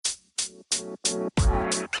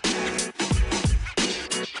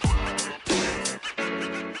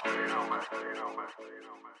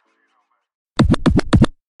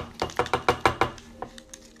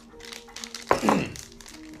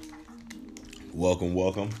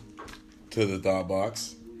Welcome to the Thought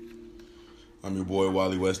Box. I'm your boy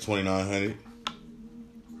Wally West 2900.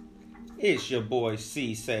 It's your boy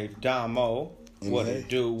C Safe Damo. What it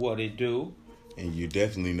do? And you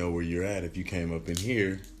definitely know where you're at if you came up in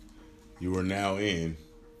here. You are now in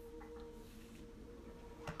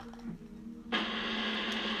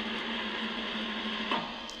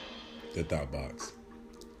the Thought Box.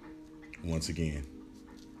 Once again.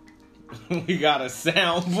 We got a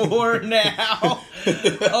soundboard now.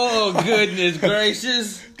 Oh, goodness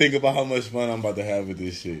gracious. Think about how much fun I'm about to have with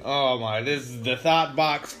this shit. Oh, my. This is the Thought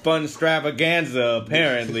Box Fun Stravaganza,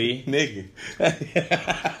 apparently. Nigga.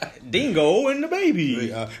 Dingo and the baby.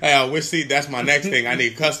 Hey, I wish, see, that's my next thing. I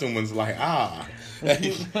need custom ones like, Oh, God.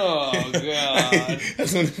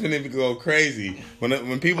 That's when it go crazy.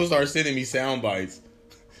 When people start sending me sound bites.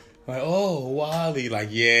 Like, oh, Wally. Like,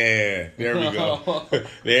 yeah. There we go.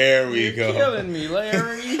 There we You're go. You're killing me,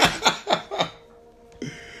 Larry.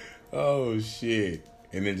 Oh, shit.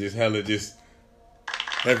 And then just hella just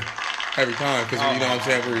every time. Because, you know what I'm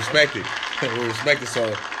saying? We respect it. We respect it,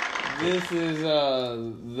 so. This is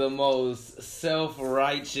the most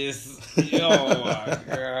self-righteous. Oh, my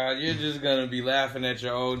God. You're just going to be laughing at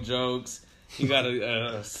your own jokes. You got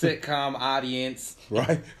a sitcom audience.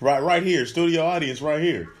 Right here. Studio audience right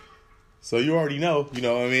here. So you already know what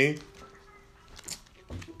I mean?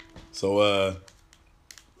 So,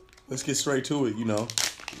 let's get straight to it,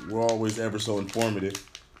 We're always ever so informative.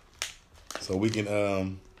 So we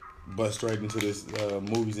can, bust straight into this,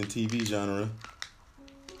 movies and TV genre.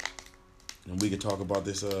 And we can talk about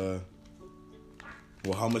this, how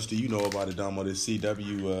much do you know about it, Damo? This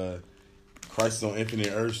CW, Crisis on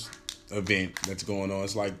Infinite Earths event that's going on.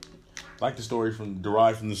 It's like the story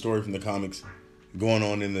derived from the story from the comics going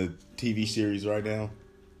on in the TV series right now.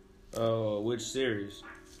 Which series?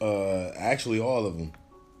 Actually, all of them.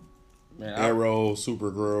 Man, Arrow,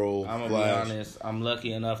 Supergirl, I'm Flash. gonna be honest. I'm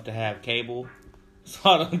lucky enough to have cable, so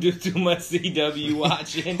I don't do too much CW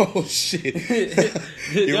watching. Oh shit!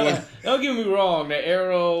 Don't get me wrong. The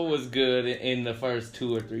Arrow was good in the first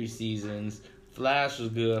 2 or 3 seasons. Flash was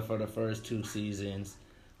good for the first 2 seasons,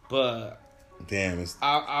 but damn,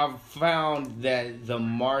 I've found that the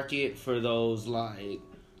market for those like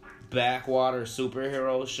backwater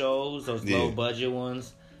superhero shows, those low budget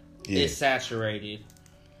ones, is saturated.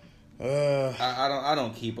 I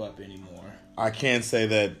don't keep up anymore. I can't say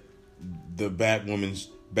that the Batwoman,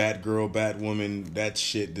 that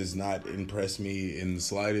shit does not impress me in the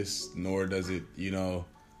slightest, nor does it,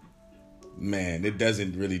 man, it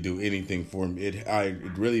doesn't really do anything for me.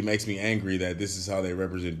 It really makes me angry that this is how they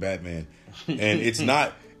represent Batman. And it's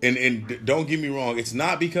not, and don't get me wrong, it's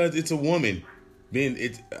not because it's a woman.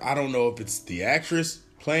 I don't know if it's the actress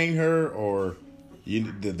playing her or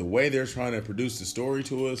the way they're trying to produce the story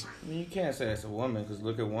to us. I mean, you can't say it's a woman because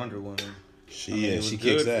look at Wonder Woman. She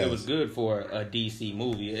kicks ass. It was good for a DC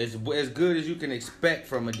movie. It's as good as you can expect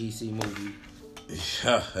from a DC movie.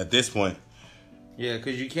 Yeah, at this point. Yeah,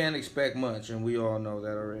 because you can't expect much, and we all know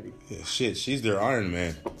that already. Yeah, shit, she's their Iron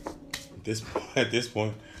Man. At this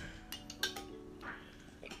point.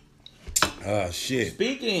 Shit.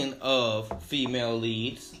 Speaking of female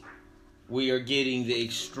leads, we are getting the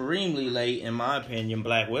extremely late, in my opinion,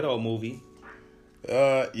 Black Widow movie.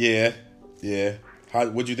 Yeah.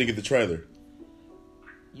 What'd you think of the trailer?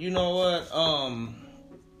 You know what?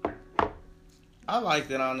 I liked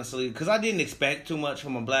it, honestly, because I didn't expect too much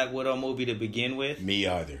from a Black Widow movie to begin with. Me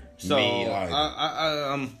either. So,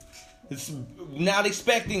 it's not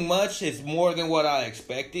expecting much. It's more than what I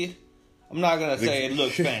expected. I'm not going to say it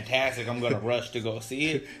looks fantastic. I'm going to rush to go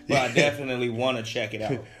see it. But I definitely want to check it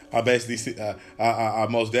out. I basically see, I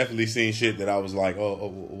most definitely seen shit that I was like,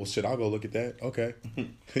 well, shit, I'll go look at that. Okay.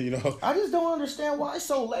 I just don't understand why it's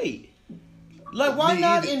so late. Like, why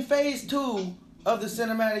not in phase 2 of the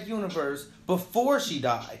cinematic universe before she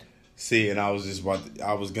died? See, and I was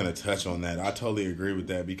going to touch on that. I totally agree with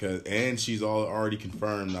that and she's already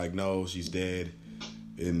confirmed, like, no, she's dead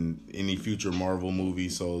in any future Marvel movie.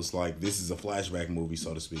 So it's like, this is a flashback movie,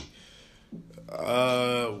 so to speak.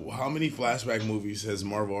 How many flashback movies has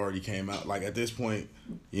Marvel already came out? Like, at this point,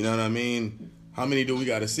 you know what I mean? How many do we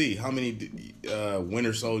got to see? How many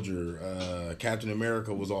Winter Soldier, Captain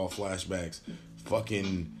America was all flashbacks.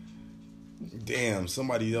 Fucking Damn,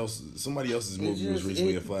 somebody else's movie was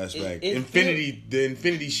recently a flashback. The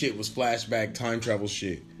Infinity shit was flashback time travel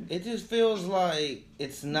shit. It just feels like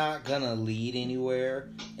it's not gonna lead anywhere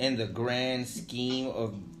in the grand scheme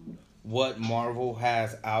of what Marvel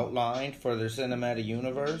has outlined for their cinematic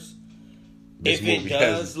universe. If it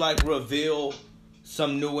does reveal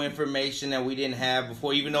some new information that we didn't have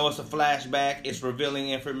before, even though it's a flashback, it's revealing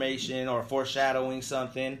information or foreshadowing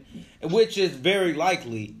something, which is very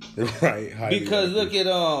likely. Right. Because look at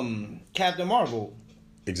Captain Marvel.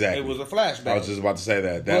 Exactly. It was a flashback. I was just about to say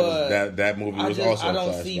that. That movie was also a flashback. I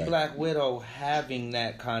don't see Black Widow having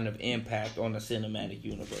that kind of impact on the cinematic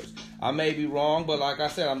universe. I may be wrong, but like I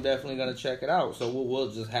said, I'm definitely gonna check it out. So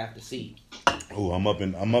we'll just have to see. Oh, I'm up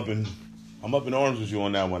in arms with you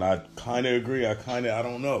on that one. I kind of agree. I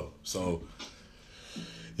don't know. So,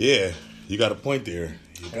 yeah, you got a point there.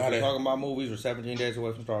 We're talking about movies. We're 17 days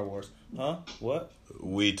away from Star Wars. Huh? What?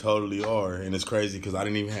 We totally are, and it's crazy because I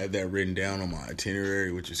didn't even have that written down on my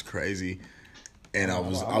itinerary, which is crazy. And I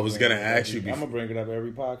was gonna ask you. I'm gonna bring it up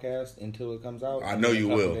every podcast until it comes out. I know you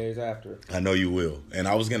will. Days after. I know you will. And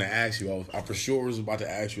I was gonna ask you. I for sure was about to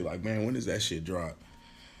ask you. Like, man, when does that shit drop?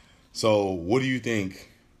 So, what do you think?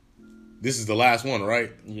 This is the last one,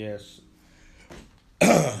 right? Yes.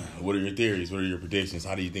 What are your theories? What are your predictions?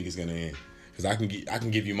 How do you think it's gonna end? Because I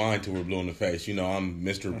can give you mine till we're blue in the face. You know, I'm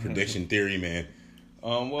Mr. Prediction Theory Man.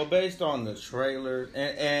 Well, based on the trailer,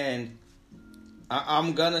 and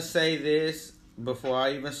I'm gonna say this before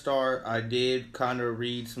I even start. I did kind of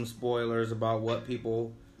read some spoilers about what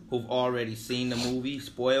people who've already seen the movie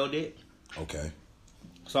spoiled it. Okay.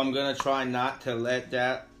 So I'm gonna try not to let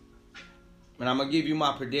that. And I'm gonna give you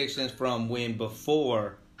my predictions from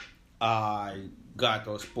before I got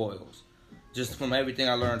those spoils. Just from everything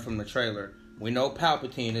I learned from the trailer. We know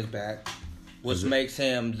Palpatine is back, which makes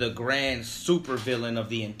him the grand supervillain of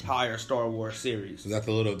the entire Star Wars series. Is that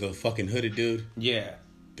the fucking hooded dude? Yeah.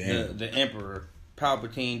 Damn. The Emperor.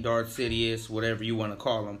 Palpatine, Darth Sidious, whatever you want to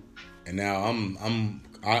call him. And now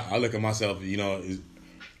I look at myself, you know,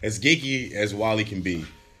 as geeky as Wally can be.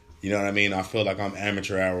 You know what I mean? I feel like I'm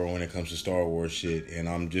amateur hour when it comes to Star Wars shit, and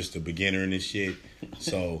I'm just a beginner in this shit.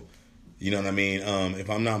 So, you know what I mean?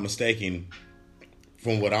 If I'm not mistaken,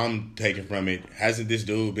 from what I'm taking from it, hasn't this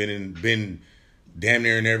dude been damn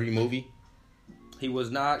near in every movie? He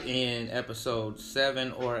was not in episode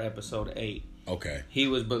 7 or episode 8. Okay. He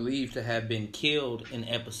was believed to have been killed in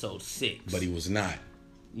episode 6. But he was not.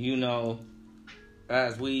 You know,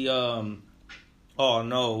 as we all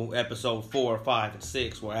know, episode 4, 5, and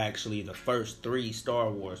 6 were actually the first 3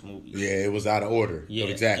 Star Wars movies. Yeah, it was out of order. Yeah,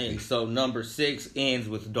 exactly. And so number 6 ends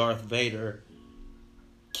with Darth Vader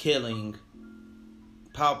killing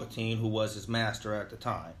Palpatine, who was his master at the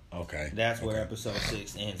time. Okay. That's where episode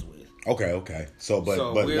 6 ends with. Okay. So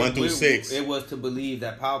 1 through 6. It was to believe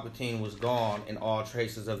that Palpatine was gone and all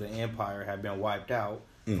traces of the Empire had been wiped out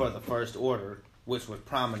for the First Order, which was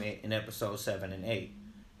prominent in episode 7 and 8.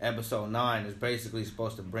 Episode 9 is basically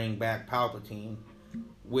supposed to bring back Palpatine,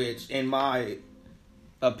 which, in my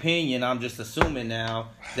opinion, I'm just assuming now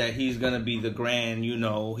that he's going to be the grand, you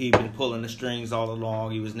know, he's been pulling the strings all along.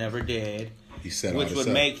 He was never dead. Which would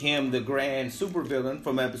make him the grand supervillain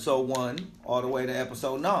from episode 1 all the way to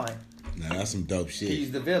episode 9. Now that's some dope shit.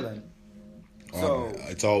 He's the villain. So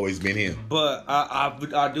it's always been him. But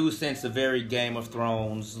I do sense a very Game of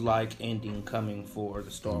Thrones like ending coming for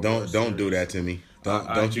the Star Wars. Don't do that to me.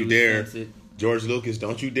 Don't you dare. George Lucas,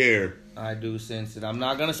 don't you dare. I do sense it. I'm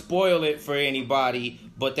not gonna spoil it for anybody,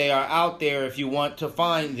 but they are out there if you want to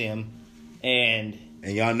find them. And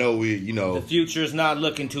y'all know the future's not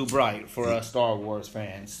looking too bright for us Star Wars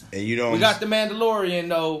fans. And you don't. We got the Mandalorian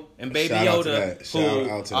though, and Baby Yoda,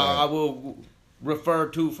 who I will refer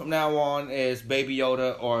to from now on as Baby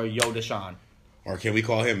Yoda or Yoda Sean. Or can we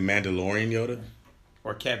call him Mandalorian Yoda?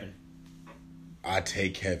 Or Kevin. I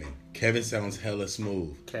take Kevin. Kevin sounds hella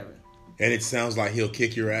smooth. Kevin. And it sounds like he'll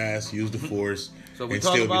kick your ass, use the Force. So we're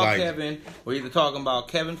talking about Kevin. We're either talking about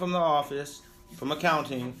Kevin from The Office, from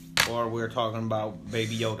accounting, or we're talking about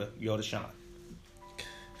Baby Yoda, Yoda Sean.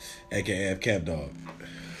 AKA Cap Dog.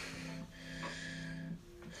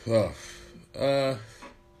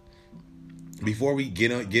 Before we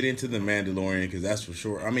get into the Mandalorian, because that's for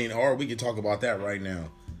sure. I mean, or we could talk about that right now.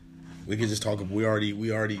 We could just talk. We already,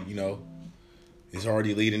 you know, it's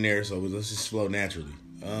already leading there. So let's just flow naturally.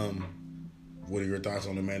 What are your thoughts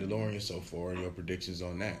on the Mandalorian so far? Your predictions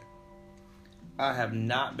on that? I have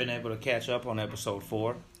not been able to catch up on episode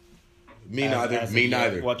 4. Me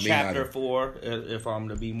neither. Well, chapter 4, if I'm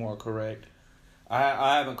to be more correct.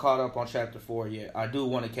 I haven't caught up on chapter 4 yet. I do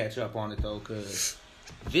want to catch up on it though, because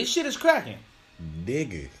this shit is cracking.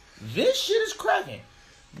 Nigga. This shit is cracking.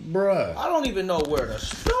 Bruh. I don't even know where to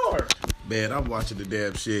start. Man, I'm watching the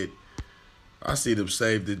damn shit. I see them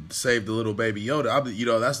save the little baby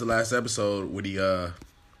Yoda. That's the last episode when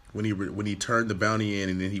he turned the bounty in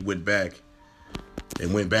and then he went back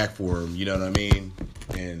for him. You know what I mean?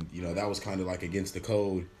 And that was kind of like against the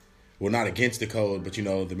code. Well, not against the code, but the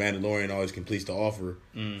Mandalorian always completes the offer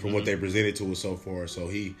from what they presented to us so far. So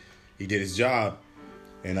he did his job,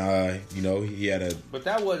 and he had a. But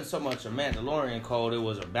that wasn't so much a Mandalorian code; it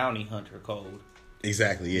was a bounty hunter code.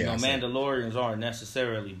 Exactly, yeah. Mandalorians aren't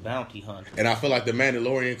necessarily bounty hunters. And I feel like the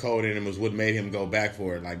Mandalorian code in him was what made him go back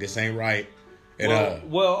for it. Like, this ain't right. And,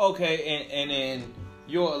 okay, and then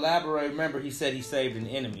you'll elaborate. Remember, he said he saved an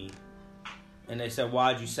enemy. And they said,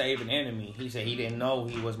 why'd you save an enemy? He said he didn't know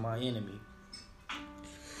he was my enemy.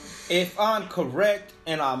 If I'm correct,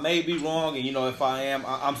 and I may be wrong, and if I am,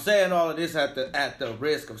 I'm saying all of this at the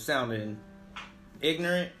risk of sounding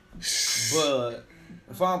ignorant. But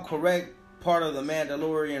if I'm correct, part of the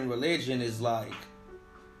Mandalorian religion is like,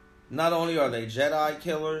 not only are they Jedi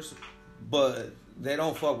killers, but they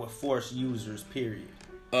don't fuck with Force users, period.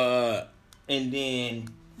 And then,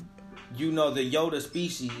 the Yoda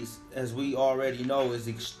species, as we already know,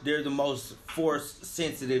 they're the most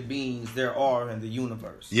Force-sensitive beings there are in the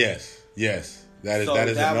universe. Yes. That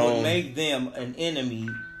that would make them an enemy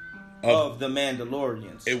of the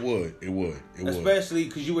Mandalorians. It would. Especially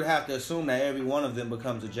because you would have to assume that every one of them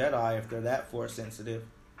becomes a Jedi if they're that Force sensitive.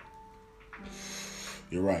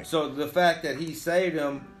 You're right. So the fact that he saved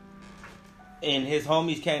him and his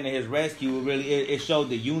homies came to his rescue, it showed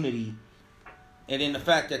the unity. And then the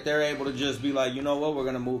fact that they're able to just be like, you know what, we're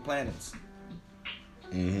gonna move planets.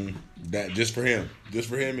 Mm-hmm. That just for him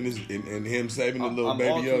and him saving the little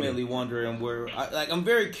baby Yoda. I'm ultimately wondering where. I'm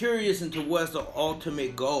very curious into what's the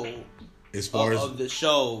ultimate goal as far of the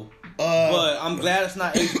show. But I'm glad it's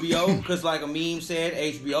not HBO because, like a meme said,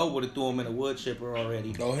 HBO would have threw him in a wood chipper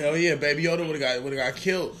already. Oh hell yeah, Baby Yoda would have got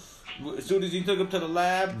killed. As soon as he took him to the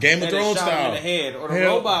lab, Game of Thrones shot style, him in the head, or the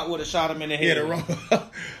robot would have shot him in the head. Yeah, the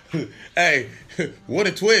robot. Hey, what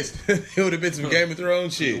a twist! It would have been some Game of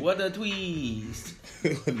Thrones shit. What a twist!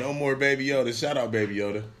 No more Baby Yoda. Shout out Baby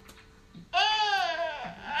Yoda.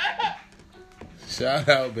 Shout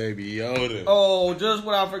out Baby Yoda. Oh, just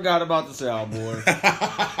what I forgot about the soundboard.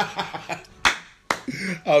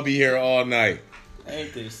 I'll be here all night.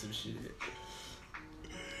 Ain't this some shit?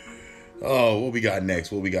 Oh, what we got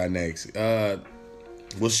next? Well,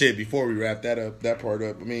 shit. Before we wrap that part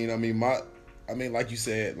up, I mean, like you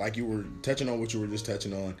said, like you were touching on what you were just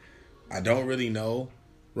touching on. I don't really know.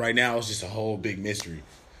 Right now, it's just a whole big mystery,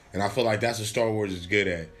 and I feel like that's what Star Wars is good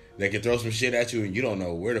at. They can throw some shit at you, and you don't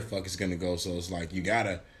know where the fuck it's gonna go. So it's like you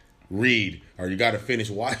gotta read or you gotta finish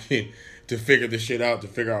watching to figure the shit out, to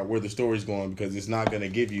figure out where the story's going, because it's not gonna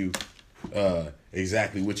give you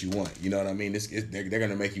exactly what you want. You know what I mean? They're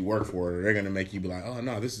gonna make you work for it, or they're gonna make you be like, oh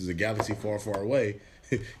no, this is a galaxy far, far away.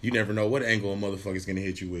 You never know what angle a motherfucker's gonna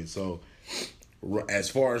hit you with. So as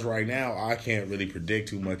far as right now, I can't really predict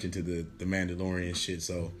too much into the Mandalorian shit.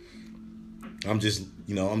 So I'm just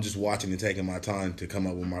watching and taking my time to come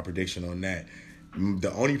up with my prediction on that.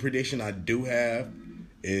 The only prediction I do have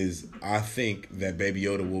is I think that Baby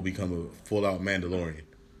Yoda will become a full-out Mandalorian.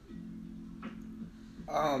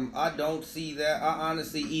 I don't see that. I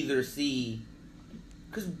honestly either see...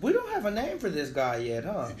 Because we don't have a name for this guy yet,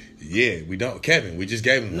 huh? Yeah, we don't. Kevin, we just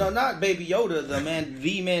gave him one. No, not Baby Yoda, the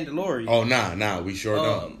Mandalorian. Oh, nah, we sure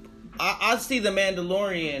don't. I see the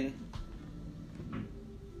Mandalorian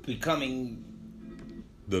becoming...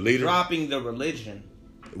 the leader? Dropping the religion.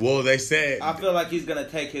 Well, they said... I feel like he's going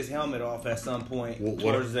to take his helmet off at some point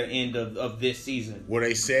towards the end of this season. Well,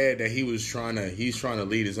 they said that he's trying to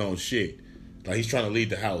lead his own shit. Like, he's trying to lead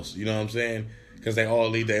the house. You know what I'm saying? Because they all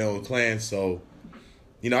lead their own clans, so...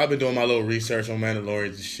 I've been doing my little research on Mandalorians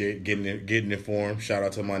and shit, getting informed. Shout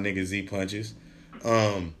out to my nigga Z Punches.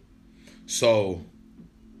 So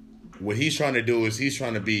what he's trying to do is he's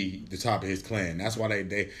trying to be the top of his clan. That's why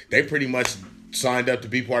they pretty much signed up to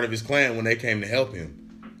be part of his clan when they came to help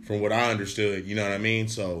him, from what I understood. You know what I mean?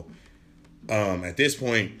 So at this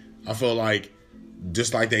point, I feel like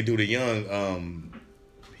just like they do the young,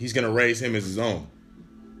 he's gonna raise him as his own.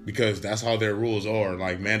 Because that's how their rules are.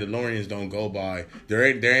 Like, Mandalorians don't go by.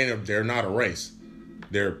 They're not a race.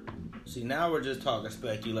 See, now we're just talking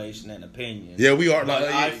speculation and opinion. Yeah, we are. But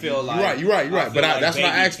I feel like you're right. But that's what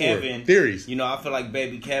I asked for. Theories. I feel like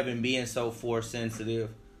Baby Kevin being so Force sensitive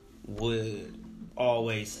would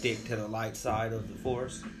always stick to the light side of the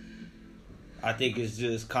Force. I think it's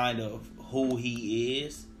just kind of who he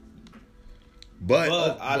is.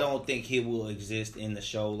 But I don't think he will exist in the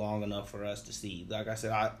show long enough for us to see. Like I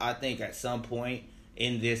said, I think at some point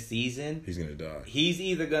in this season, he's gonna die. He's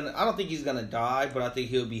either gonna. I don't think he's gonna die, but I think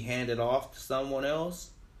he'll be handed off to someone else,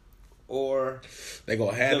 or they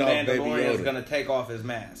gonna hand off Baby Yoda. Mandalorian's gonna take off his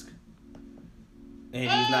mask, and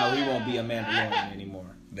he won't be a Mandalorian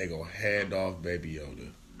anymore. They gonna hand off Baby Yoda.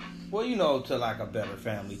 Well, to like a better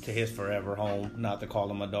family, to his forever home, not to call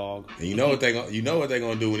him a dog. And you know what they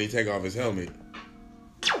gonna do when he take off his helmet.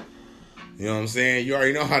 You know what I'm saying? You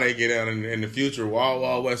already know how they get out in the future. Wild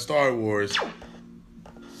Wild West Star Wars.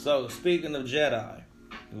 So, speaking of Jedi,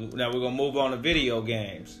 now we're going to move on to video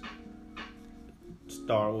games.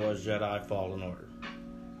 Star Wars Jedi Fallen Order.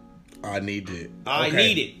 I need it. I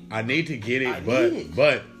need it. I need to get it,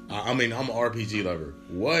 but I mean, I'm an RPG lover.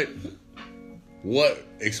 What?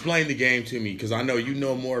 Explain the game to me, because I know you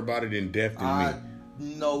know more about it in depth than me. I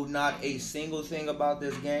know not a single thing about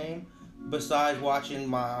this game, besides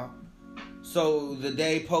watching So, the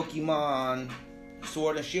day Pokemon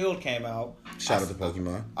Sword and Shield came out. Shout out to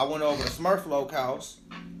Pokemon. I went over to Smurfloke house.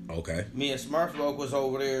 Okay. Me and Smurfloke was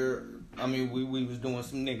over there. I mean, we was doing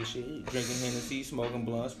some nigga shit. Drinking Hennessy, smoking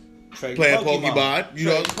blunts. Playing Pokemon. You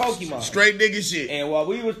know, Pokemon. Straight nigga shit. And while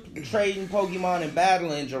we was trading Pokemon and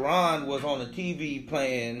battling, Jerron was on the TV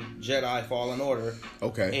playing Jedi Fallen Order.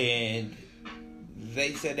 Okay. And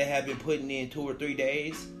they said they had been putting in 2 or 3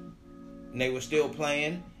 days. And they were still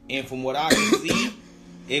playing. And from what I could see,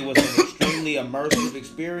 it was an extremely immersive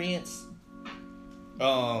experience.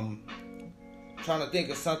 Trying to think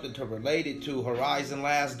of something to relate it to. Horizon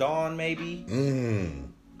Last Dawn, maybe?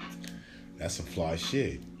 That's some fly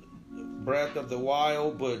shit. Breath of the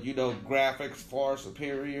Wild, but, graphics far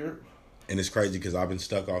superior. And it's crazy because I've been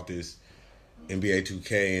stuck off this NBA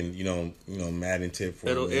 2K and, Madden tip for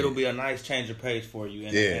It'll be a nice change of pace for you.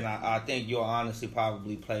 And I think you'll honestly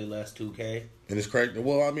probably play less 2K. And it's crazy.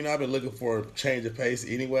 Well, I mean, I've been looking for a change of pace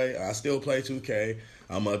anyway. I still play 2K.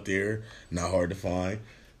 I'm up there. Not hard to find.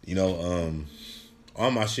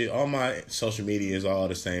 All my social media is all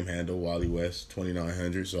the same handle, Wally West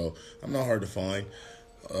 2900. So I'm not hard to find.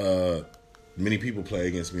 Many people play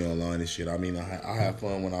against me online and shit. I mean, I have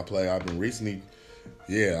fun when I play. I've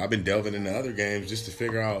been delving into other games just to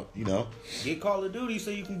figure out, Get Call of Duty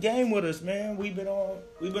so you can game with us, man. We've been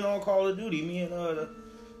on Call of Duty.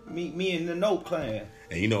 Me and the Nope clan.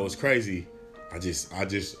 And you know what's crazy?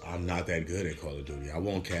 I'm not that good at Call of Duty. I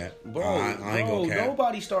won't cap. Bro, I ain't gonna cap.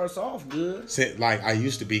 Nobody starts off good. Like, I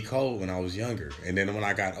used to be cold when I was younger. And then when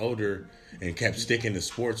I got older and kept sticking to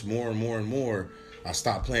sports more and more and more, I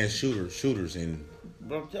stopped playing shooters. And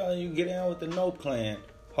Bro, I'm telling you, get down with the Nope clan.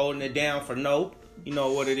 Holding it down for Nope. You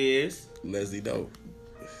know what it is. Leslie Dope.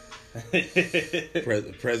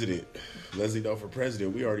 President. Leslie Dope for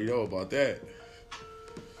president. We already know about that.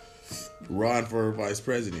 Ron for vice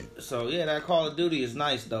president. So yeah, that Call of Duty is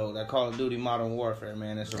nice though. That Call of Duty Modern Warfare,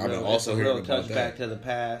 man, it's a real touchback to the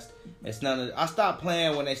past. It's none of. I stopped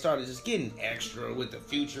playing when they started just getting extra with the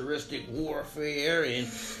futuristic warfare and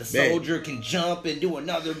the soldier can jump and do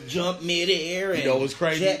another jump midair and what's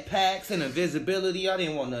crazy? Jetpacks and invisibility. I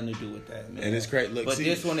didn't want nothing to do with that, man. And it's great. Look,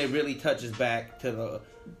 this one, it really touches back to the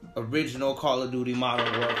original Call of Duty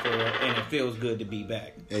Modern Warfare, and it feels good to be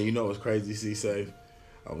back. And you know what's crazy, C-Safe?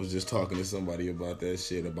 I was just talking to somebody about that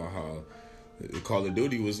shit, about how Call of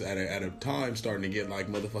Duty was at a time starting to get like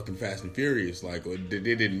motherfucking Fast and Furious. Like, it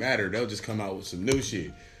didn't matter. They'll just come out with some new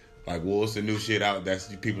shit. Like, well, what's the new shit out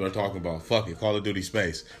that people are talking about? Fuck it, Call of Duty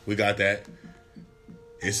Space. We got that.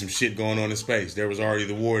 It's some shit going on in space. There was already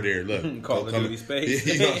the war there. Look. Call of Duty Space.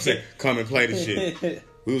 You know what I'm saying? Come and play the shit.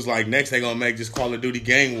 We was like, next they gonna make just Call of Duty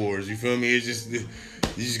Gang Wars. You feel me? It's just...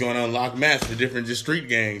 You're just going to unlock maps for different just street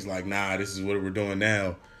gangs. Like, nah, this is what we're doing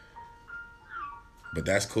now. But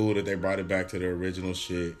that's cool that they brought it back to the original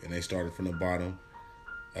shit and they started from the bottom.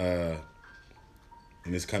 And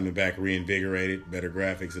it's coming back reinvigorated, better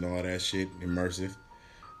graphics and all that shit, immersive.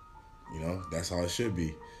 That's how it should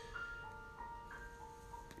be.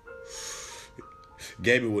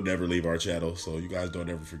 Gaming will never leave our channel, so you guys don't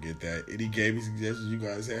ever forget that. Any gaming suggestions you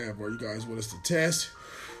guys have or you guys want us to test,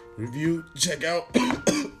 review, check out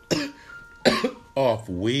off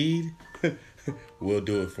weed, we'll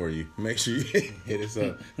do it for you. Make sure you hit us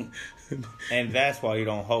up. And that's why you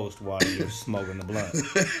don't host while you're smoking the blunt.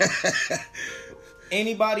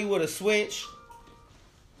 Anybody with a Switch,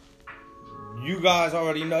 you guys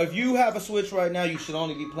already know. If you have a Switch right now, you should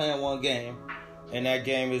only be playing one game. And that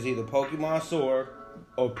game is either Pokemon Sword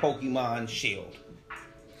or Pokemon Shield.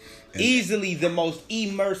 Easily the most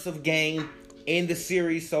immersive game in the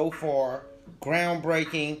series so far.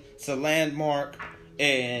 Groundbreaking. It's a landmark.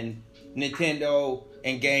 And Nintendo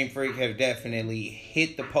and Game Freak have definitely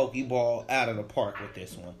hit the Pokeball out of the park with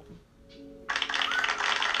this one.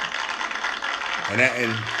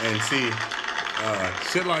 And see,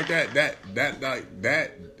 shit like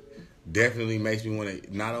that definitely makes me want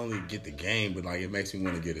to not only get the game, but like it makes me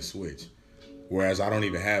want to get a Switch. Whereas I don't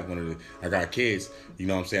even have one of the. I got kids, you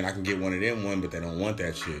know what I'm saying? I can get one of them one, but they don't want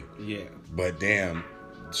that shit. Yeah. But damn,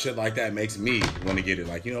 shit like that makes me want to get it.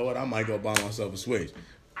 Like, you know what? I might go buy myself a Switch.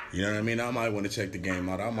 You know what I mean? I might want to check the game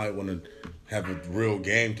out. I might want to have a real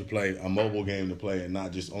game to play, a mobile game to play, and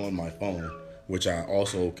not just on my phone, which I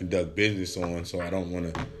also conduct business on. So I don't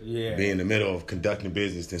want to be in the middle of conducting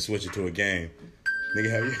business then switch it to a game.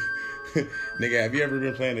 Nigga, have you ever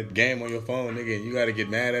been playing a game on your phone, nigga, and you got to get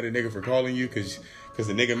mad at a nigga for calling you because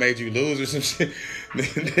the nigga made you lose or some shit? Then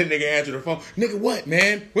nigga answer the phone. Nigga, what,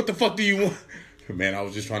 man? What the fuck do you want? Man, I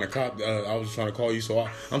was just trying to call you, so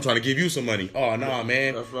I'm trying to give you some money. Oh, nah,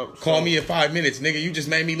 man. Call me in 5 minutes, nigga. You just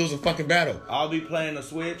made me lose a fucking battle. I'll be playing the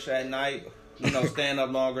Switch at night, staying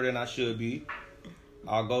up longer than I should be.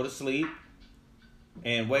 I'll go to sleep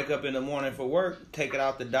and wake up in the morning for work, take it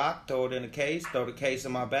out the dock, throw it in a case, throw the case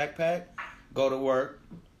in my backpack, go to work.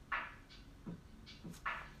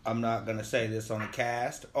 I'm not going to say this on the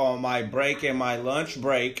cast. On my break and my lunch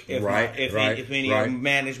break, if any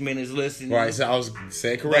management is listening. Right, so I was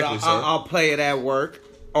saying correctly, sir. I'll play it at work.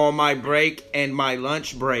 On my break and my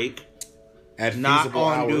lunch break. At not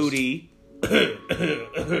on hours. Duty.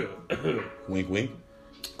 Wink, wink.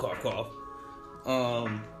 Cough, cough.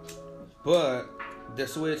 But the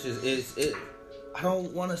Switch is I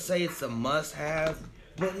don't want to say it's a must-have,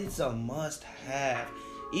 but it's a must-have.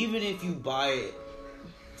 Even if you buy it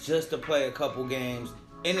just to play a couple games.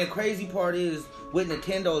 And the crazy part is, with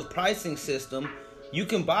Nintendo's pricing system, you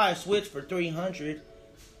can buy a Switch for $300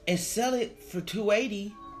 and sell it for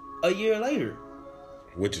 $280 a year later.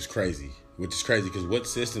 Which is crazy because what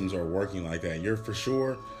systems are working like that? You're for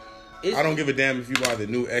sure. I don't give a damn if you buy the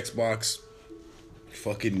new Xbox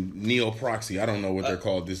fucking Neo Proxy. I don't know what they're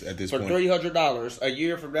called at this point. For $300 a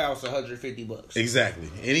year from now, it's $150. Exactly.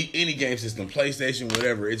 Any game system, PlayStation,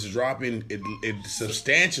 whatever, it's dropping it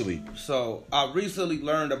substantially. So I recently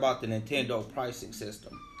learned about the Nintendo pricing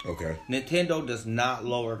system. Okay. Nintendo does not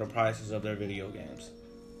lower the prices of their video games.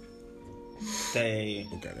 Okay,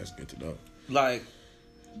 that's good to know. Like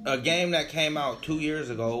a game that came out 2 years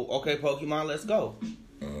ago. Okay, Pokemon Let's Go.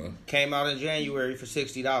 Came out in January for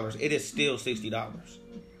 $60. It is still $60.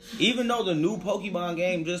 Even though the new Pokemon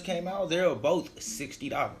game just came out, they're both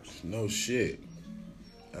 $60. No shit.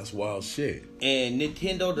 That's wild shit. And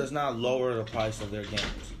Nintendo does not lower the price of their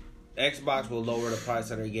games. Xbox will lower the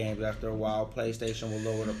price of their games after a while. PlayStation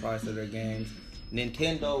will lower the price of their games.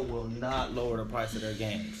 Nintendo will not lower the price of their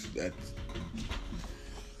games.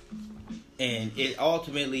 And it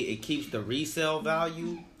ultimately keeps the resale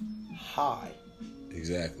value high.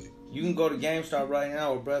 Exactly. You can go to GameStop right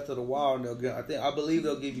now with Breath of the Wild, and I believe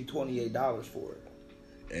they'll give you $28 for it.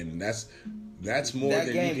 And that's more than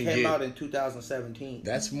you can get. That game came out in 2017.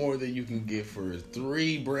 That's more than you can get for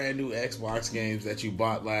 3 brand new Xbox games that you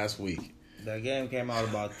bought last week. That game came out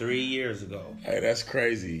about 3 years ago. Hey, that's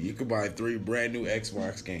crazy. You could buy 3 brand new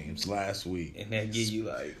Xbox games last week. And they give you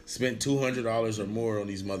spent $200 or more on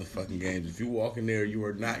these motherfucking games. If you walk in there, you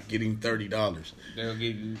are not getting $30. They'll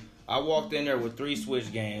give you... I walked in there with 3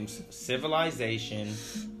 Switch games, Civilization,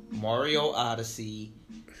 Mario Odyssey,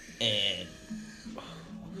 and what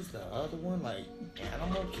was the other one? Like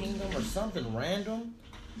Animal Kingdom or something random.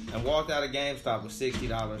 And walked out of GameStop with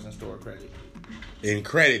 $60 in store credit. In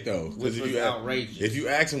credit though, which was outrageous. If you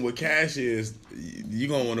ask them what cash is, you're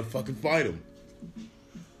gonna want to fucking fight them.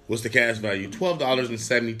 What's the cash value?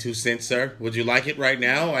 $12.72, sir. Would you like it right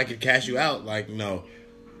now? I could cash you out. Like, no.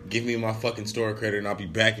 Give me my fucking store credit and I'll be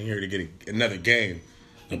back in here to get another game.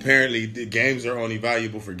 Apparently, the games are only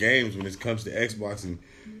valuable for games when it comes to Xbox and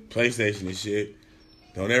PlayStation and shit.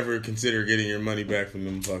 Don't ever consider getting your money back from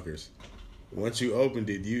them fuckers. Once you opened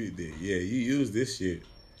it, you use this shit.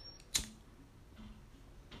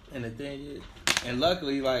 And the thing is, and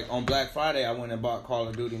luckily, like on Black Friday, I went and bought Call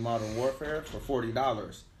of Duty Modern Warfare for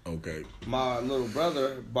 $40. Okay. My little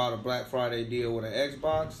brother bought a Black Friday deal with an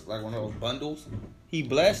Xbox, like one of those bundles. He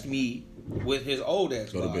blessed me with his old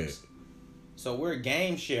Xbox. So we're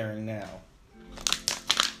game sharing now.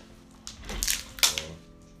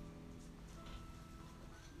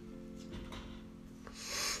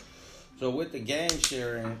 So with the game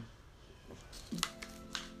sharing,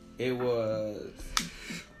 it was...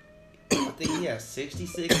 I think he has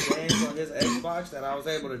 66 games on his Xbox that I was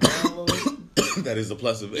able to download. That is the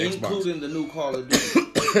plus of Xbox. Including the new Call of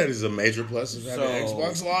Duty. That is a major plus of having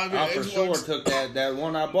Xbox Live. I for sure took that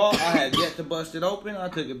one I bought. I had yet to bust it open. I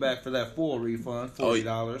took it back for that full refund,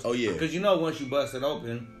 $40. Oh yeah. Because you know once you bust it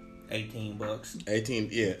open, $18. 18.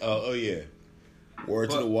 Yeah. Oh yeah.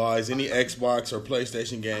 Word to the wise. Any Xbox or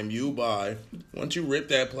PlayStation game you buy, once you rip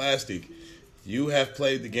that plastic, you have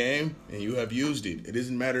played the game and you have used it. It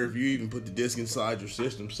doesn't matter if you even put the disc inside your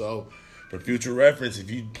system. So, for future reference,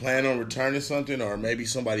 if you plan on returning something, or maybe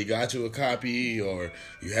somebody got you a copy, or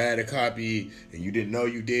you had a copy and you didn't know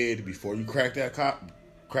you did, before you crack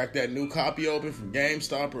that new copy open from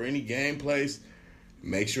GameStop or any game place,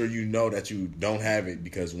 make sure you know that you don't have it,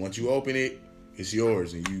 because once you open it, it's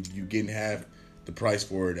yours, and you getting half the price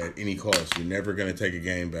for it at any cost. You're never going to take a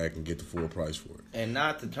game back and get the full price for it. And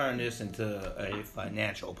not to turn this into a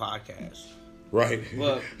financial podcast. Right.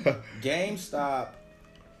 But GameStop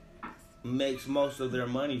makes most of their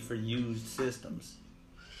money for used systems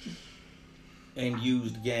and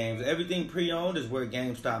used games. Everything pre-owned is where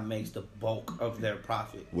GameStop makes the bulk of their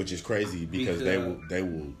profit. Which is crazy because they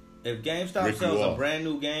will. If GameStop sells a brand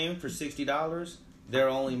new game for $60, they're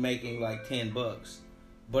only making like $10.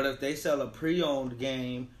 But if they sell a pre-owned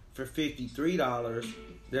game for $53,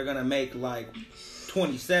 they're gonna make like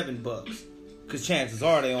 $27. Because chances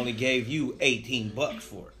are they only gave you $18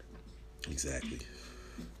 for it. Exactly.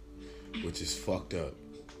 Which is fucked up.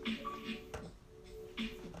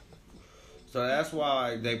 So that's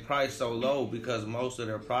why they price so low, because most of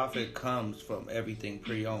their profit comes from everything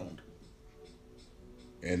pre-owned.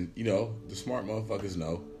 And, you know, the smart motherfuckers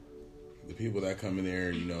know. The people that come in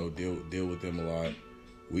there, you know, deal with them a lot.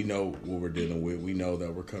 We know what we're dealing with. We know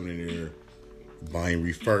that we're coming in here buying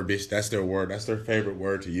refurbished. That's their word. That's their favorite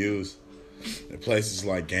word to use. At places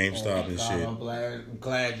like GameStop and shit. I'm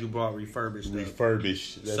glad you brought refurbished.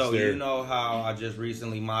 Refurbished. So you know how I just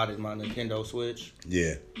recently modded my Nintendo Switch?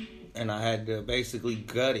 Yeah. And I had to basically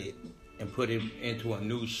gut it and put it into a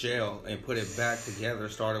new shell and put it back together,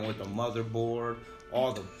 starting with the motherboard,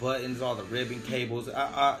 all the buttons, all the ribbon cables.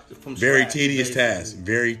 From very scratch, tedious basically. task.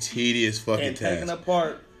 Very tedious fucking and task. Taking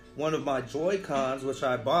apart one of my Joy-Cons, which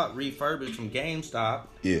I bought refurbished from GameStop.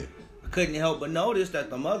 Yeah. I couldn't help but notice that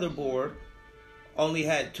the motherboard only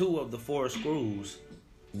had 2 of the 4 screws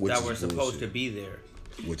that were supposed to be there.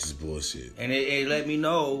 Which is bullshit. And it let me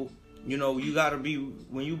know, you know, you gotta be,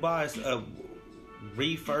 when you buy a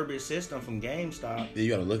refurbished system from GameStop. Yeah, you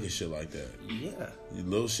gotta look at shit like that. Yeah.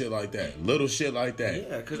 Little shit like that. Little shit like that.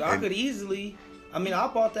 Yeah, because I could easily, I mean, I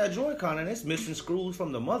bought that Joy-Con and it's missing screws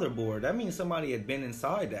from the motherboard. That means somebody had been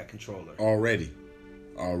inside that controller. Already.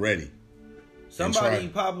 Somebody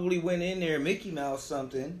probably went in there, Mickey Mouse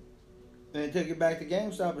something, and took it back to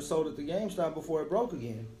GameStop and sold it to GameStop before it broke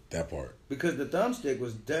again. That part. Because the thumbstick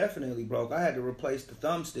was definitely broke. I had to replace the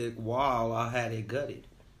thumbstick while I had it gutted.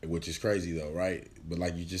 Which is crazy though, right? But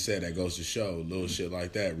like you just said, that goes to show little shit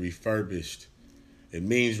like that. Refurbished. It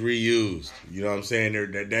means reused. You know what I'm saying?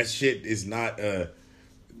 That shit is not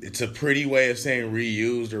it's a pretty way of saying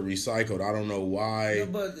reused or recycled. I don't know why. Yeah,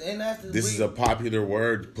 but this is a popular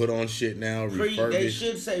word put on shit now. Refurbished. They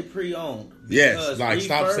should say pre-owned. Yes, like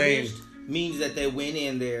stop saying. Means that they went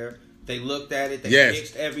in there, they looked at it, they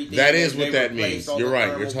fixed everything. That is what that means. You're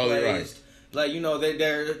right. You're totally right. Like, you know,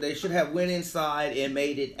 they should have went inside and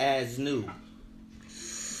made it as new.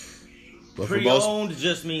 But pre-owned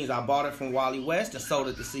just means I bought it from Wally West and sold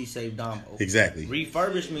it to C-Save Damo. Exactly.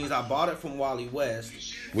 Refurbished means I bought it from Wally West.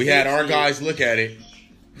 We had our guys look at it.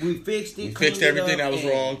 We fixed it. We fixed everything that was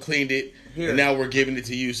wrong, cleaned it, and now we're giving it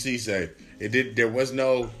to you, C-Save. There was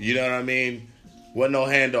no, you know what I mean? Wasn't no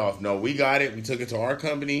handoff. No, we got it. We took it to our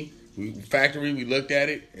company, factory. We looked at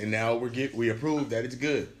it, and now we approved that it's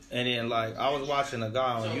good. And then, like, I was watching a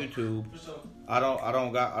guy on YouTube. I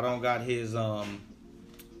don't got his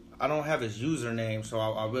I don't have his username, so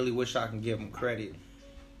I really wish I can give him credit.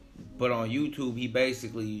 But on YouTube, he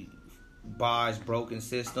basically buys broken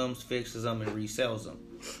systems, fixes them, and resells them.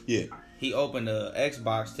 Yeah. He opened a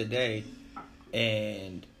Xbox today,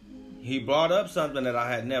 and he brought up something that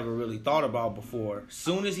I had never really thought about before.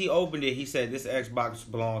 Soon as he opened it, he said, "This Xbox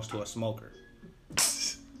belongs to a smoker."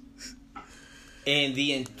 And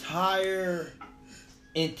the entire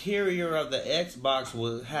interior of the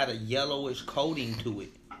Xbox had a yellowish coating to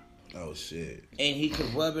it. Oh, shit. And he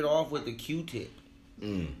could rub it off with a Q-tip.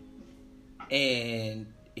 And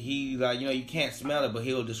he, like, you know, you can't smell it, but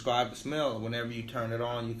he'll describe the smell. Whenever you turn it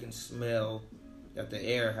on, you can smell that the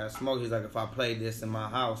air has smoke. He's like, if I played this in my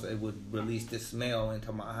house, it would release this smell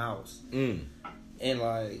into my house. And,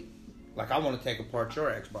 like I want to take apart your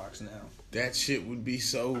Xbox now. That shit would be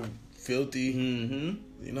so filthy.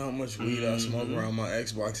 You know how much weed I smoke around my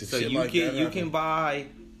Xbox and so shit like that? You can buy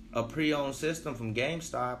a pre-owned system from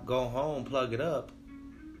GameStop, go home, plug it up,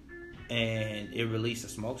 and it releases a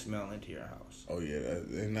smoke smell into your house. Oh yeah,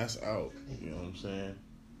 and that's out. You know what I'm saying?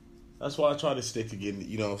 That's why I try to stick to getting,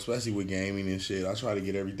 especially with gaming and shit. I try to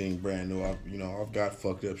get everything brand new. I've got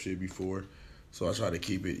fucked up shit before, so I try to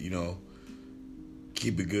keep it,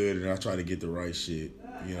 keep it good, and I try to get the right shit.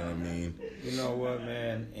 You know what I mean? You know what,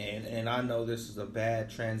 man? And I know this is a bad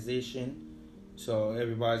transition, so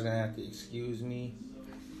everybody's gonna have to excuse me.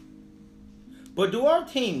 But do our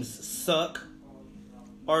teams suck,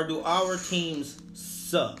 or do our teams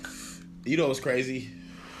suck? You know what's crazy?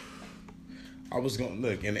 I was gonna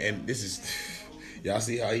look, and this is, y'all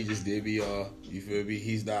see how he just did me, you feel me?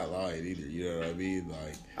 He's not lying either, you know what I mean?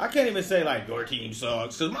 Like, I can't even say, like, your team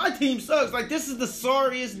sucks, because my team sucks. Like, this is the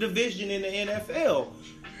sorriest division in the NFL.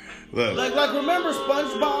 Look. Like remember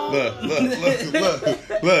SpongeBob?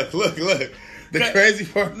 Look. The crazy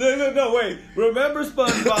part. No, wait. Remember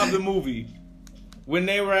SpongeBob, the movie? When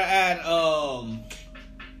they were at,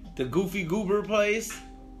 the Goofy Goober place?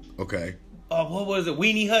 Okay. Oh, what was it?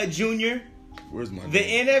 Weenie Hut Jr.? Where's my The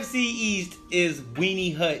name? NFC East is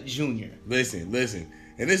Weenie Hut Jr. Listen.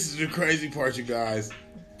 And this is the crazy part, you guys.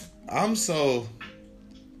 I don't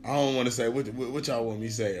want to say, what y'all want me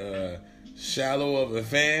to say? Shallow of a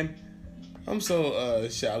fan? I'm so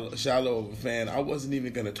shallow of a fan. I wasn't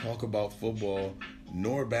even going to talk about football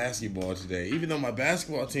nor basketball today. Even though my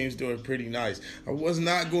basketball team's doing pretty nice. I was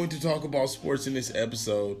not going to talk about sports in this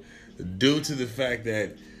episode due to the fact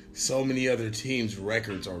that so many other teams'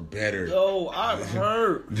 records are better. Yo, I'm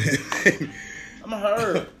hurt.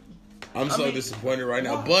 I'm so disappointed right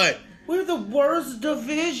now. But we're the worst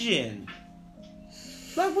division.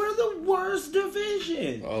 Like, we're the worst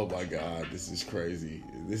division. Oh my God, this is crazy.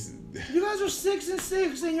 You guys are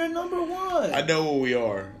 6-6 and you're number 1. I know what we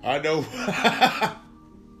are. I know.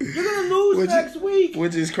 You're gonna lose next week,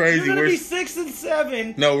 which is crazy. You're gonna be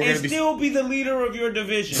 6-7. No, we're and gonna still be the leader of your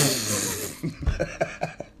division.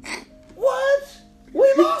 What?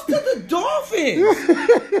 We lost to the Dolphins,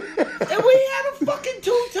 and we had a fucking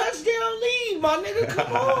 2-touchdown lead, my nigga.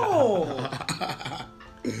 Come on.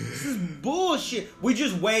 This is bullshit. We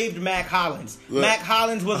just waived Mac Hollins. Look. Mac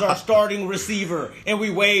Hollins was our starting receiver, and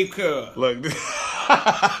we waived Cub. Look.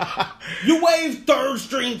 You waive 3rd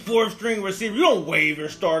string, 4th string receiver. You don't waive your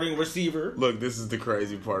starting receiver. Look, this is the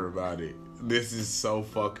crazy part about it. This is so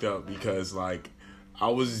fucked up because, like, I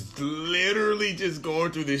was literally just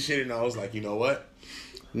going through this shit, and I was like, you know what?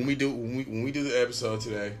 When we do the episode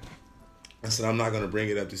today, I said I'm not gonna bring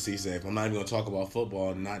it up to C-Safe. I'm not even gonna talk about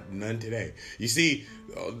football. None today. You see,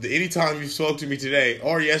 anytime you spoke to me today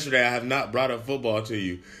or yesterday, I have not brought up football to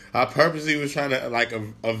you. I purposely was trying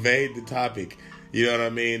to evade the topic. You know what I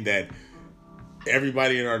mean? That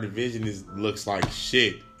everybody in our division looks like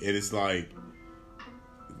shit, and it's like,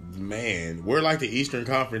 man, we're like the Eastern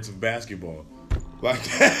Conference of basketball. Like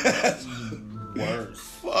that's worse.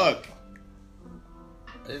 Fuck.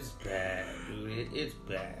 It's bad, dude. It's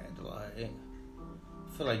bad. Like, I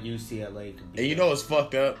feel like UCLA could be. And you know what's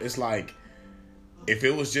fucked up? It's like, if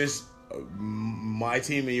it was just my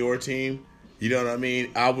team and your team, you know what I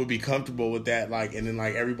mean? I would be comfortable with that. Like, and then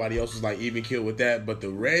like everybody else was like even killed with that. But the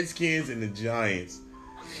Redskins and the Giants,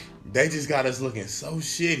 they just got us looking so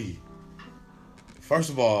shitty.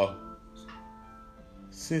 First of all,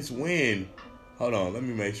 since when? Hold on, let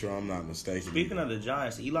me make sure I'm not mistaken. Speaking of the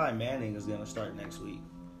Giants, Eli Manning is gonna start next week.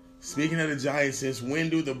 Speaking of the Giants, since when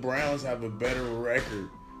do the Browns have a better record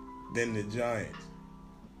than the Giants?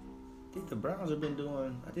 I think the Browns have been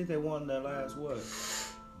doing. I think they won their last what?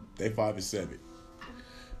 They 5-7.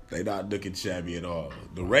 They not looking shabby at all.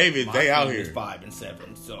 The Ravens, they out here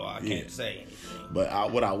 5-7, so I can't say anything.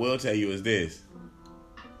 But what I will tell you is this: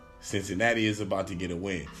 Cincinnati is about to get a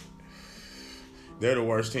win. They're the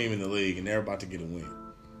worst team in the league, and they're about to get a win.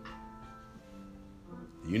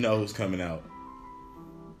 You know who's coming out.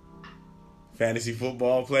 Fantasy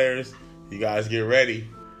football players, you guys get ready.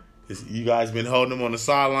 You guys been holding him on the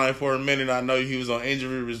sideline for a minute. I know he was on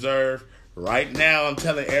injury reserve. Right now, I'm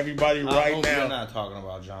telling everybody right now. You're not talking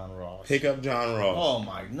about John Ross. Pick up John Ross. Oh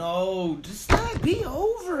my, no. Just be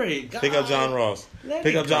over it. God. Pick up John Ross.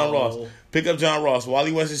 Pick up John Ross.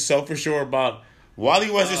 Wally West is so for sure about.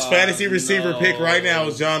 Wally West's fantasy receiver pick right now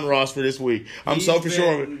is John Ross for this week. I'm so for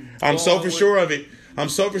sure of it. I'm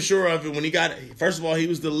so for sure of it. When he got, first of all, he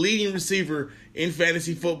was the leading receiver in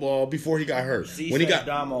fantasy football before he got hurt. When he got,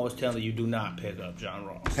 Damo was telling you, do not pick up John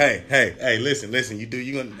Ross. Hey, listen. You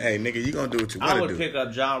gonna do what you want to do. I would pick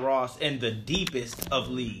up John Ross in the deepest of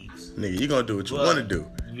leagues. Nigga, you gonna do what you want to do.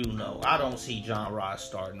 You know, I don't see John Ross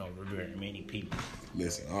starting over very many people.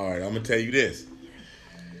 Listen, all right, I'm gonna tell you this.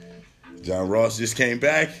 John Ross just came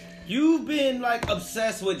back. You've been like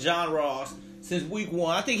obsessed with John Ross since week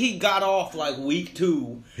 1. I think he got off like week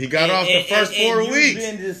 2. He got off the first 4 weeks. You've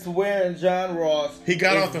been just swearing John Ross. He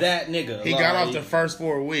got off that nigga. He got off the first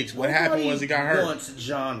 4 weeks. What happened was he got hurt. Wants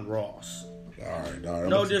John Ross. All right.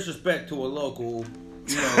 No disrespect to a local.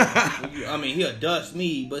 You know, I mean, he'll dust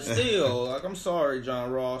me, but still, like, I'm sorry,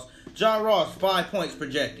 John Ross. John Ross, 5 points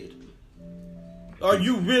projected. Are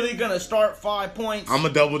you really gonna start 5 points? I'm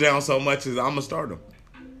gonna double down so much as I'm gonna start him.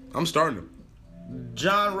 I'm starting him.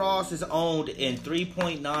 John Ross is owned in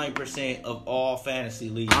 3.9% of all fantasy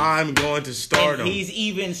leagues. I'm going to start him. He's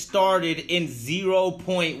even started in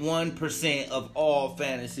 0.1% of all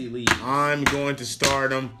fantasy leagues. I'm going to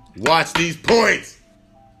start him. Watch these points.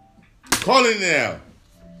 Calling it now.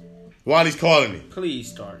 While he's calling it.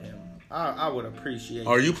 Please start him. I would appreciate it.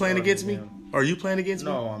 Are you playing against me? Are you playing against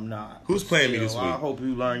me? No, I'm not. Who's playing me this week? I hope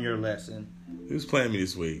you learn your lesson. Who's playing me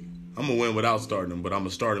this week? I'm going to win without starting him, but I'm going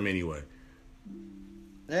to start him anyway.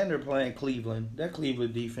 And they're playing Cleveland. That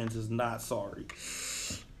Cleveland defense is not sorry.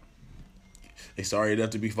 They sorry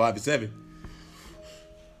enough to be 5-7.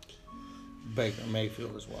 Baker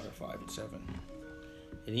Mayfield is 5-7.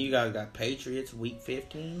 And you guys got Patriots week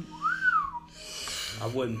 15. I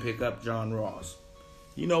wouldn't pick up John Ross.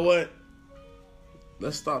 You know what?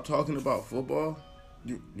 Let's stop talking about football.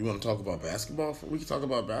 You want to talk about basketball? We can talk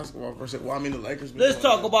about basketball for a second. Well, I mean, the Lakers. Let's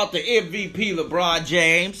talk about the MVP, LeBron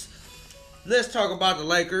James. Let's talk about the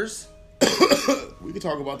Lakers. We can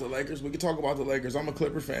talk about the Lakers. I'm a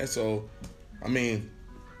Clipper fan, so, I mean,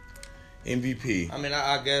 MVP. I mean,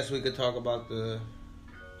 I guess we could talk about the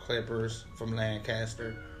Clippers from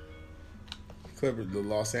Lancaster. The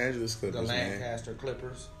Los Angeles Clippers, The Lancaster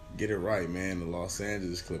Clippers. Get it right, man. The Los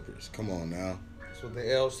Angeles Clippers. Come on now. That's what the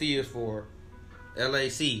LC is for.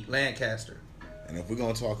 LAC, Lancaster. And if we're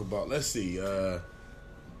going to talk about, let's see,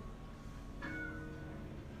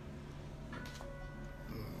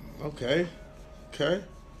 Okay.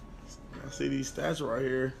 I see these stats right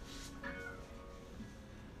here.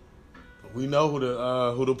 We know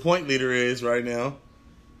who the point leader is right now.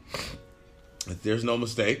 There's no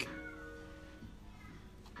mistake.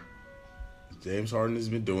 James Harden has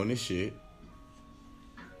been doing this shit.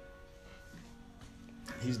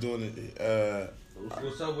 He's doing it.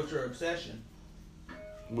 What's up with your obsession?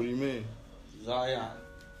 What do you mean? Zion.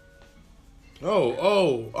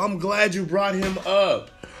 Oh, I'm glad you brought him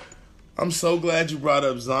up. I'm so glad you brought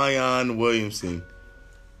up Zion Williamson,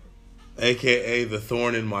 a.k.a. the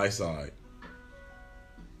thorn in my side.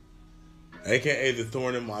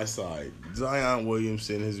 Zion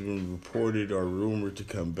Williamson has been reported or rumored to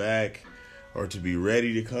come back or to be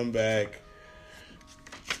ready to come back.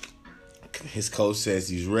 His coach says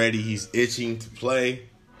he's ready. He's itching to play.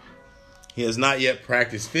 He has not yet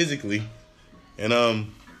practiced physically. And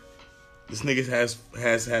this nigga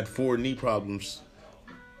has had 4 knee problems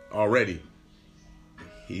already.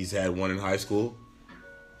 He's had one in high school.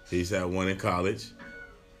 He's had one in college.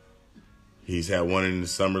 He's had one in the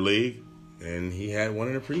summer league. And he had one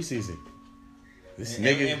in the preseason.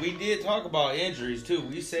 And we did talk about injuries, too.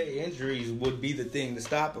 We said injuries would be the thing to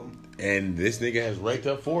stop him. And this nigga has raked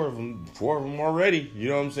up 4 of them already. You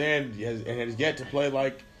know what I'm saying? And has yet to play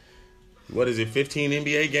 15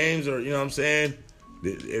 NBA games? Or, you know what I'm saying?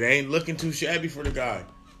 It ain't looking too shabby for the guy.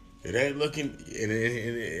 It ain't looking,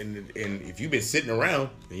 and if you've been sitting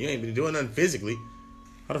around and you ain't been doing nothing physically,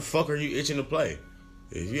 how the fuck are you itching to play?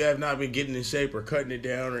 If you have not been getting in shape or cutting it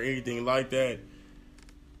down or anything like that,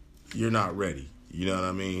 you're not ready. You know what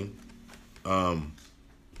I mean?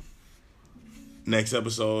 Next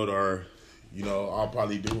episode, or I'll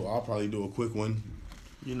probably do a quick one.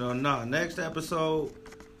 Next episode,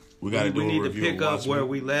 we need to pick up where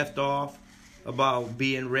we left off about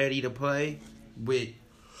being ready to play with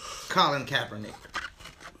Colin Kaepernick.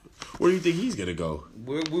 Where do you think he's gonna go?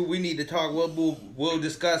 We need to talk. We'll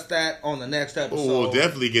discuss that on the next episode. Oh, we'll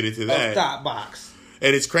definitely get into that. Stop box.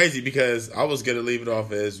 And it's crazy because I was gonna leave it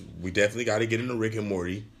off as we definitely got to get into Rick and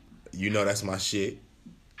Morty. That's my shit.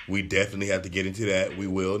 We definitely have to get into that. We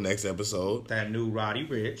will next episode. That new Roddy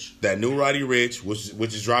Ricch,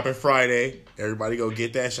 which is dropping Friday. Everybody go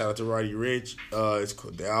get that. Shout out to Roddy Ricch.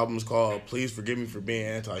 The album's called "Please Forgive Me for Being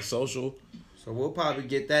Antisocial." So we'll probably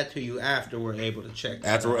get that to you after we're able to check.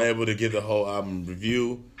 We're able to give the whole album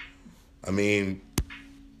review. I mean,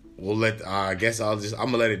 I guess I'm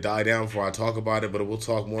gonna let it die down before I talk about it. But we'll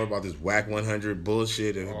talk more about this Whack 100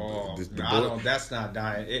 bullshit. And that's not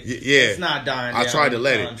dying. It's not dying. I tried to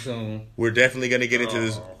let it. Soon. We're definitely gonna get into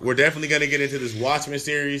this. We're definitely gonna get into this Watchmen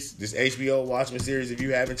series, this HBO Watchmen series. If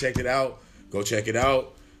you haven't checked it out, go check it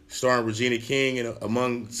out. Starring Regina King and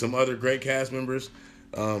among some other great cast members.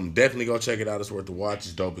 Definitely go check it out. It's worth the watch.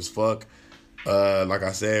 It's dope as fuck. Like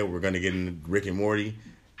I said, we're gonna get into Rick and Morty,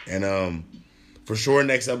 and for sure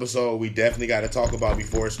next episode we definitely got to talk about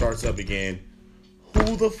before it starts up again.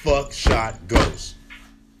 Who the fuck shot Ghost?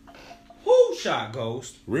 Who shot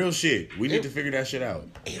Ghost? Real shit. We need to figure that shit out.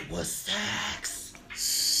 It was Sax.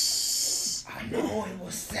 I know it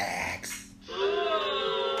was Sax.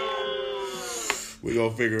 We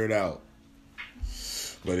gonna figure it out.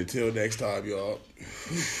 But until next time, y'all.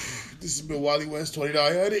 This has been Wally West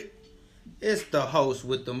 2900. It's the host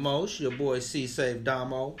with the most, your boy C Save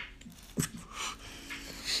Damo.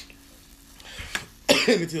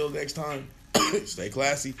 And until next time, stay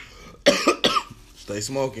classy, stay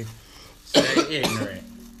smoking, stay ignorant.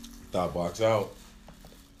 Thought Box out.